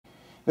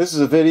This is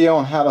a video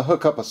on how to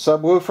hook up a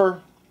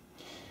subwoofer.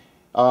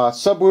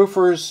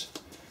 Subwoofers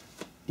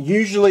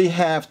usually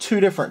have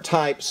two different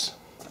types.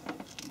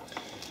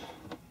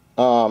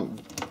 One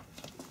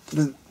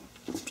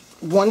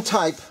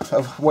type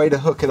of way to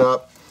hook it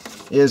up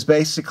is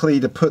basically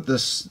to put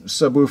this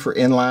subwoofer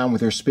in line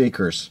with your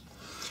speakers.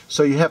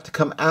 So you have to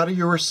come out of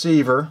your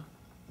receiver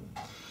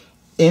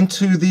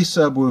into the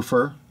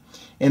subwoofer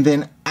and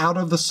then out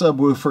of the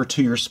subwoofer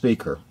to your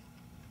speaker.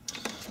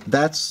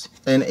 That's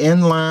an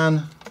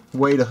inline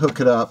way to hook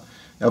it up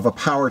of a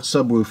powered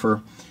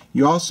subwoofer.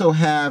 You also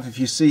have, if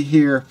you see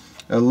here,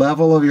 a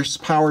level of your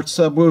powered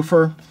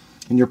subwoofer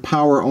and your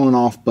power on and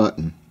off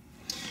button.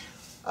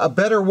 A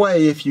better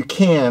way, if you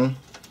can,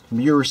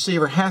 your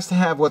receiver has to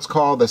have what's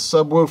called a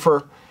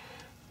subwoofer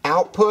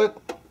output.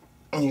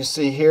 And you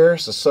see here,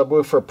 it's a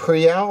subwoofer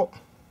pre-out.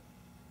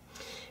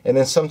 And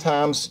then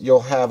sometimes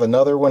you'll have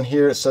another one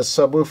here that says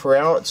subwoofer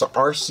out. It's an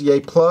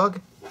RCA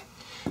plug.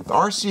 The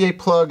RCA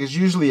plug is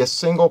usually a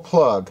single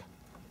plug.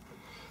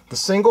 The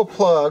single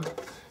plug,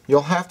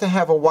 you'll have to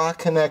have a Y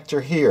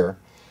connector here.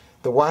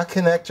 The Y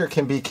connector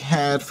can be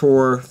had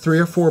for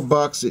 $3 or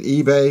 $4 at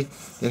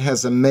eBay. It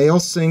has a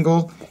male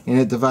single and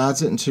it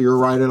divides it into your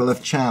right and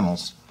left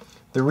channels.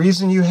 The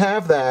reason you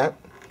have that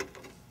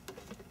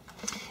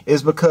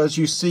is because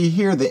you see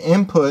here the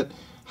input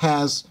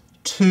has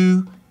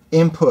two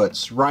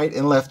inputs, right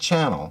and left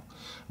channel.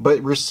 But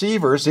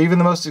receivers, even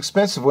the most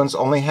expensive ones,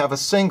 only have a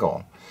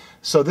single.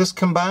 So this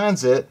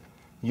combines it.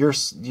 You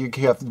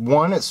have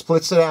one, it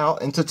splits it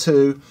out into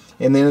two,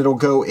 and then it'll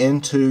go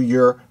into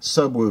your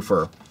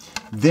subwoofer.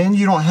 Then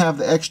you don't have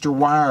the extra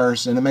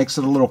wires, and it makes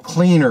it a little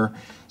cleaner,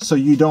 so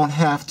you don't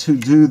have to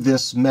do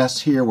this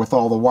mess here with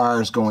all the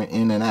wires going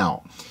in and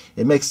out.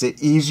 It makes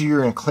it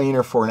easier and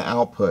cleaner for an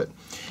output.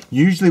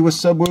 Usually with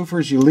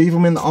subwoofers, you leave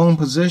them in the on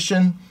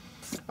position.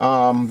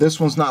 This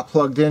one's not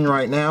plugged in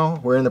right now.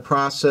 We're in the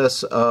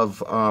process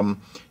of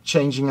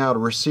changing out a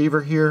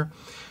receiver here.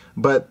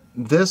 But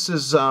this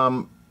is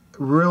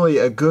really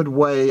a good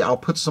way. I'll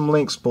put some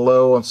links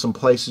below on some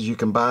places you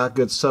can buy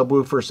good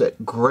subwoofers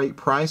at great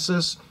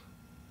prices.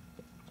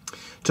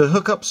 To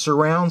hook up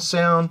surround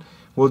sound,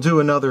 we'll do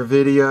another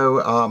video.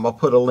 I'll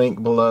put a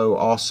link below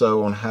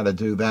also on how to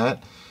do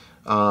that.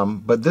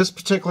 But this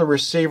particular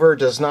receiver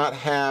does not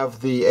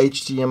have the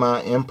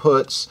HDMI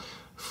inputs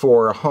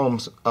for a home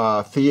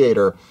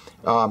theater.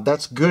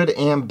 That's good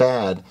and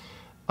bad.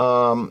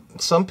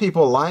 Some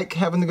people like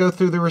having to go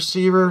through the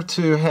receiver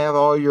to have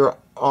all your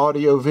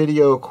audio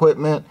video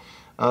equipment.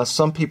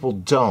 Some people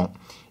don't.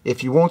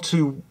 If you want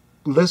to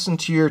listen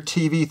to your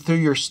TV through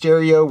your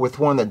stereo with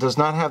one that does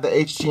not have the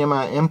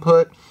HDMI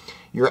input,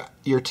 your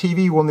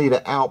TV will need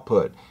an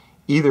output,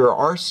 either an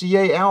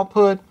RCA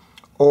output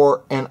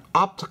or an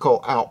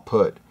optical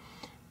output.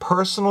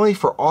 Personally,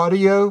 for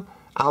audio,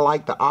 I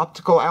like the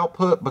optical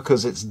output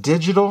because it's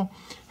digital.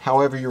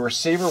 However, your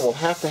receiver will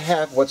have to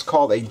have what's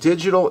called a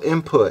digital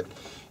input.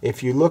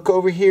 If you look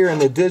over here in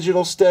the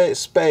digital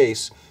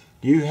space,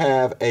 you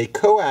have a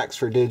coax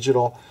for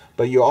digital,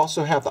 but you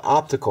also have the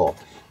optical.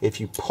 If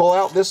you pull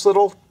out this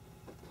little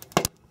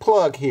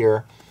plug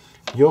here,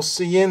 you'll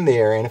see in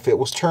there, and if it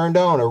was turned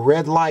on, a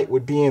red light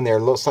would be in there.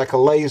 It looks like a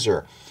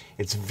laser.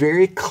 It's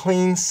very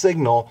clean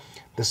signal.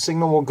 The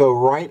signal will go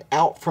right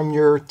out from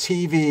your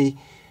TV.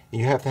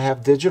 You have to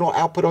have digital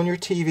output on your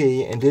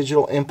TV and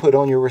digital input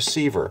on your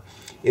receiver.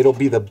 It'll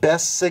be the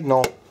best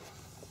signal,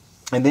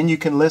 and then you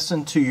can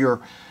listen to your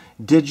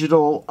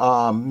digital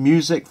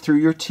music through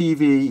your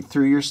TV,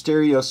 through your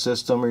stereo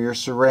system or your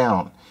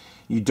surround.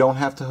 You don't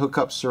have to hook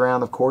up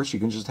surround, of course. You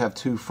can just have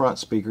two front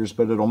speakers,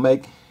 but it'll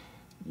make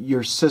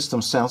your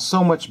system sound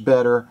so much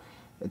better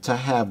to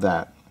have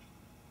that.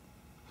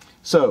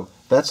 So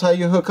that's how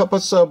you hook up a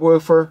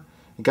subwoofer.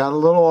 Got a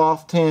little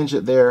off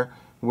tangent there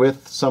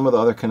with some of the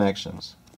other connections.